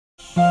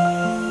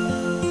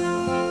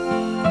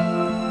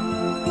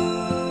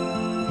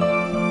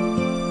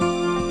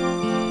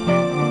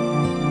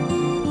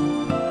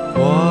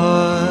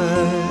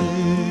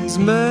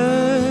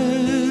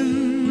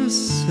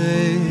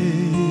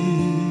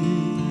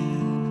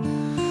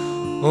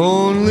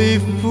Only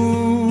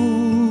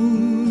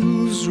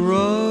fools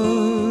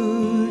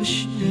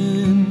rush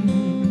in,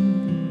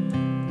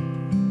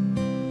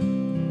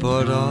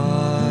 but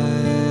I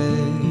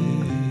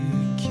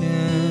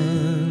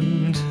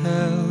can't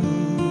help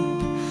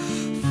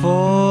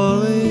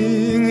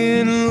falling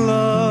in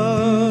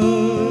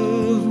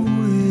love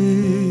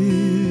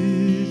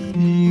with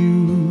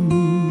you.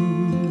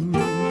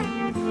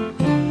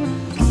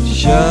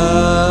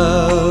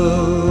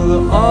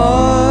 Shall I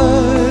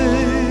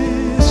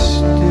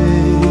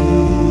stay?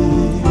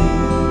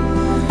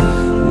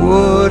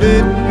 Would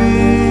it be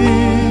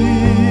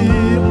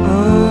a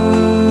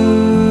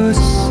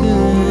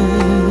sin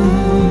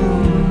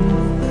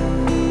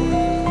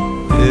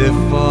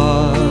if I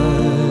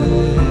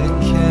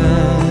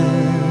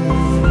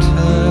can't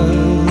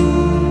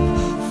help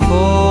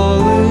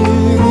falling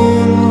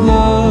in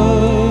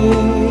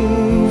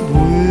love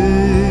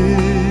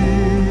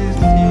with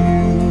you?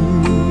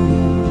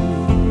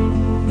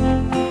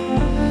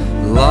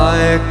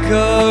 Like a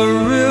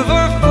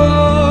river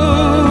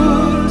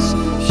flows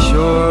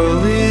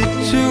surely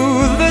to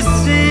the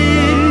sea,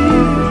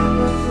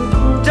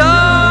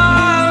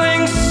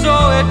 darling, so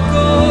it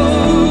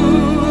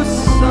goes.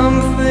 Some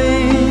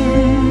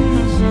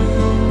things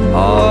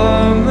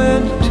are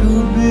meant to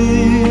be.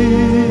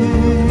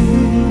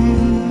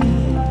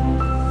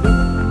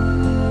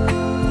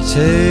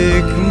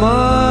 Take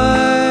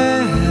my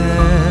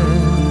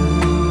hand,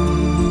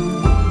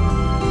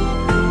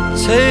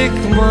 take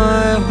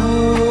my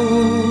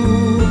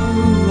whole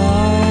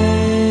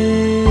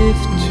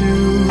life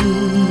too,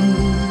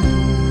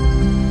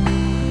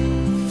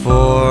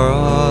 for I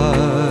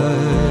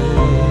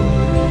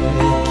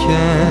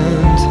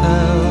can't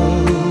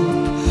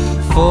help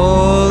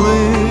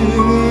falling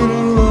in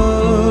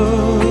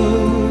love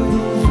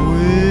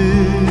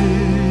with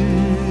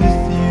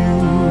you.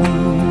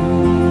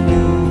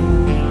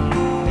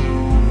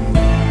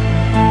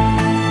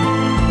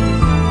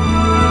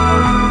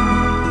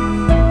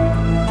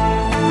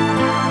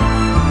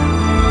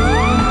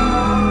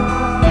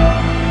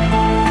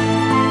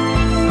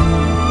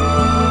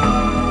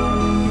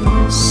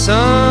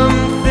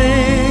 Some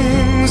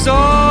things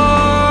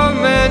are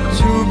meant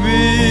to be.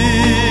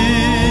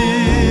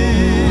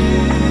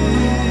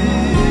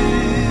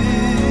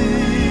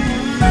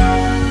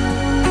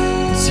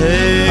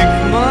 Take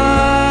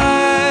my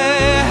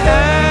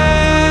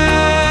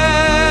hand,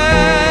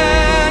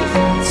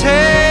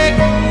 take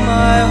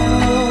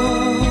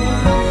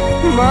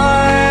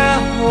my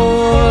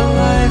whole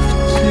life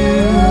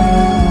too,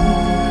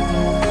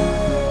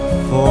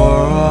 for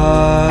I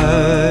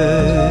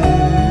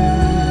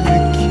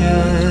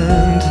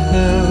can't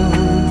help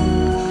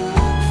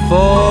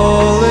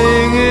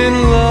falling in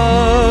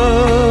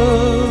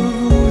love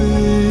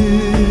with you.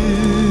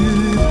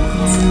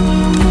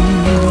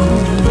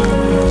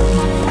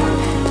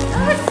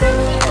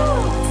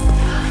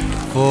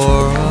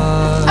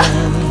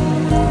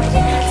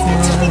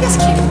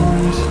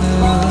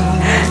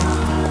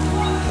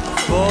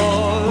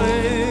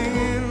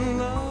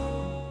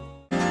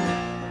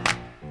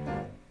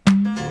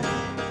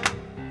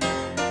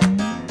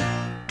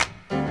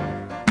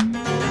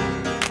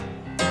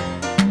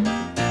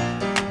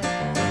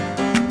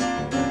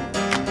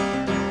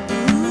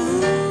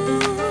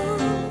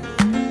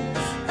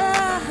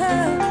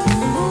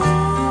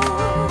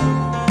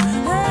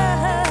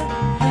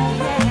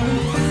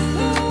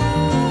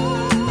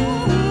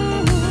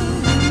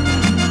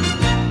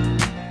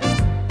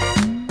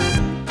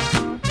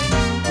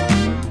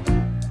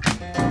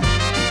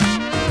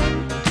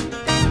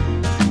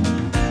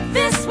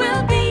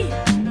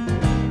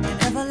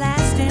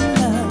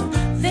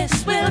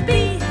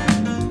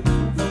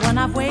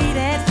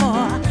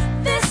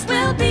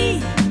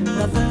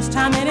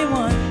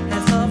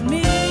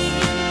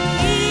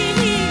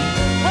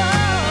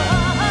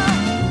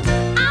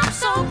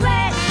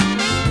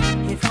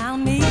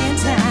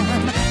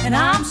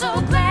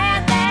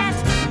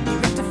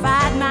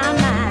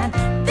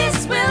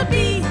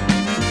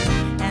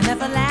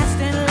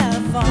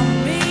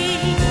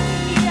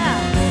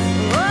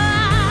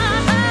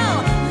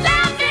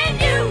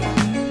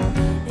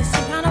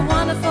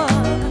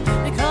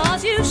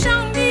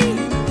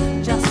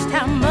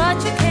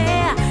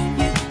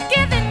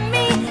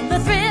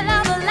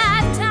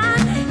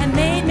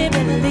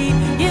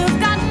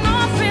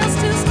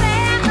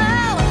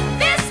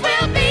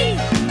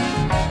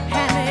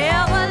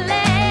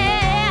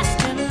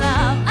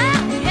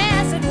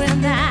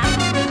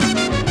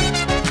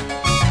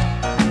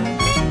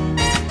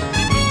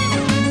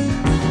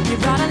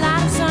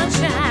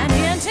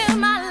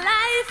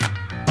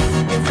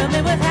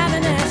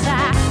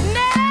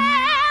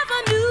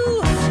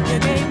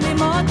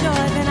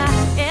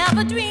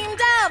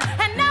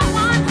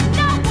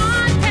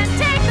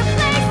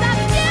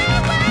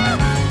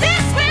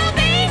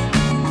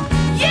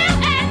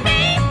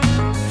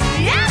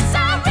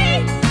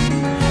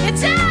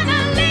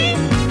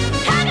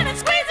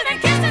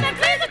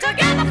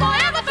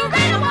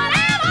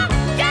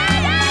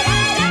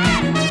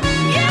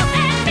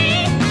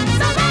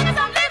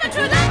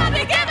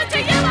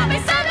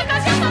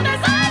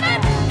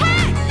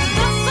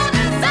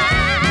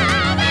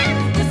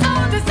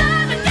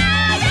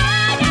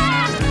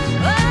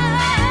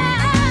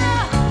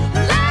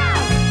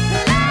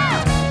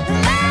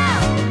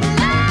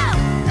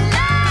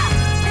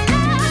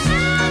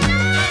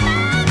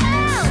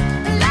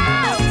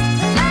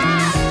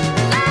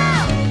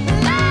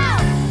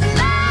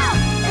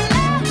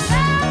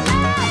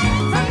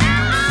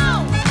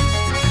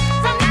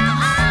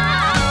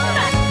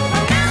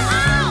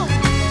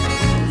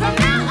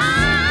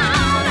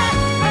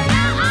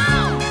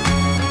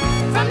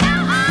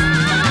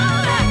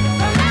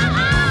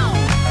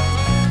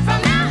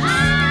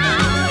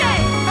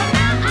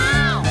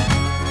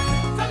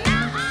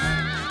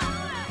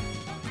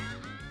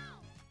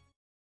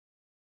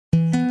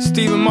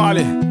 Stephen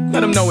Marley,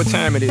 let them know what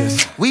time it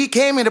is. We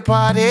came here to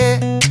party,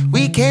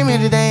 we came here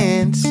to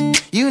dance.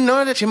 You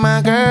know that you're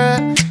my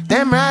girl,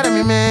 damn right I'm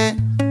your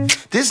man.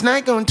 This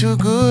night going too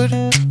good,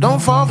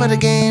 don't fall for the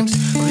games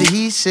of the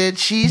he said,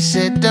 she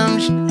said, dumb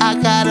shit. I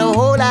got a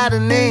whole lot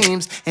of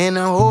names and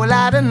a whole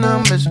lot of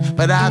numbers,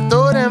 but I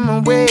throw them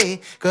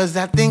away, cause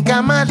I think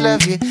I might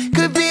love you.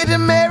 Could be the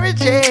Mary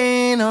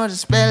Jane or the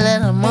spell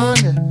that I'm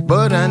under,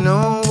 but I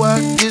know what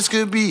this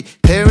could be,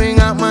 tearing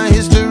out my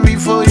history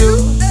for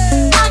you.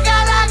 I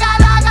got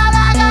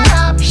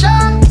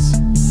options.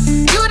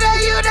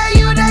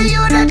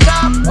 You the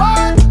top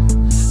one.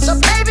 So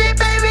baby,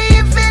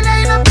 if it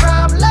ain't a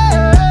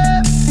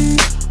problem,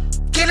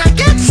 can I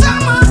get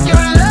some of your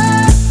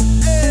love?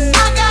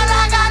 I got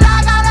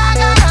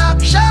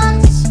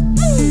options.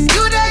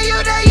 You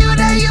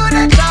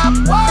the top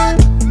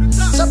one.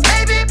 So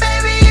baby,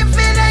 if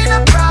it ain't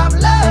a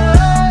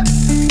problem,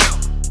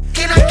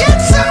 can I get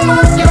some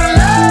of your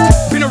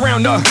love? Been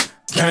around the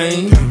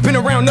game, been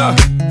around the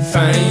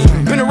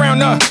fame, been around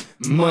the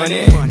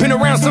money, been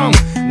around some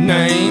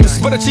names,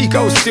 but the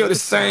Chico's still the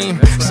same.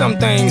 Some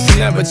things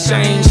never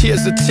change.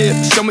 Here's a tip: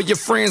 show me your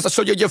friends, I'll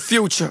show you your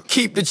future.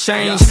 Keep the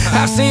change.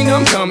 I've seen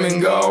them come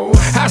and go,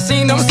 I've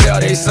seen them sell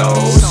their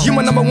souls. You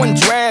my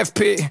 #1 draft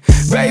pick,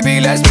 baby,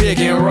 let's pick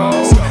and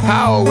roll.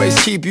 I always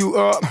keep you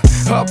up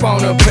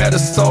on a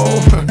pedestal.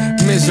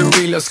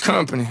 Misery loves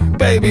company,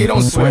 baby,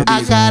 don't sweat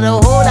these. I got a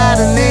whole lot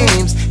of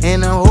names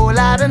and a whole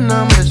lot of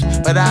numbers,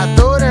 but I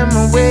throw them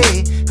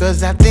away,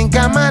 cause I think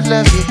I might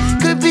love you.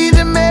 Could be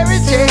the Mary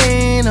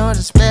Jane or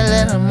the spell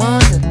that I'm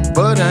under,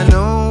 but I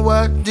know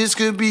what this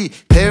could be,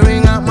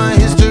 tearing out my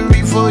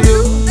history for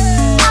you.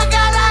 I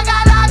got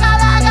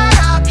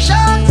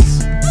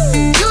options.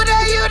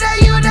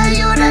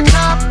 You the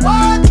top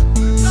one.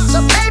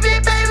 So baby,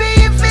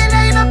 if it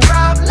ain't a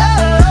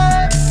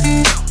problem,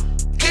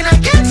 can I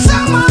get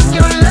some of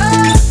your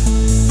love?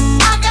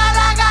 I got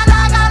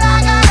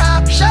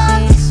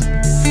options.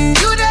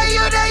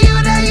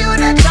 You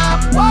the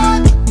top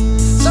one.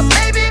 So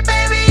baby,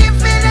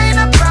 if it ain't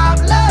a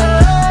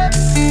problem,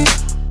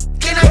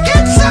 can I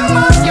get some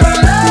of your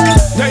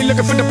love? They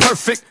looking for the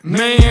perfect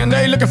man,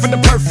 they looking for the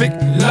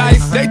perfect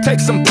life. They take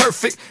some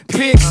perfect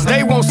pics,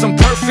 they want some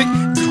perfect,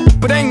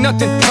 but ain't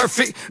nothing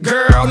perfect,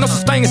 girl, no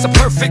such thing as a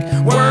perfect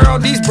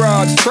world. These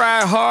broads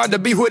try hard to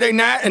be who they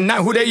not and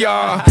not who they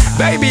are.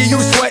 Baby, you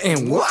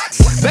sweating what?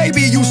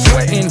 Baby, you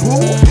sweating who?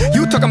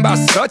 You talking about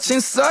such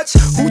and such?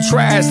 Who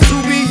tries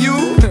to be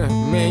you?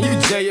 Man, you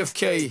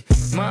JFK,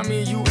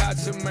 mommy, you got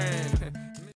your man.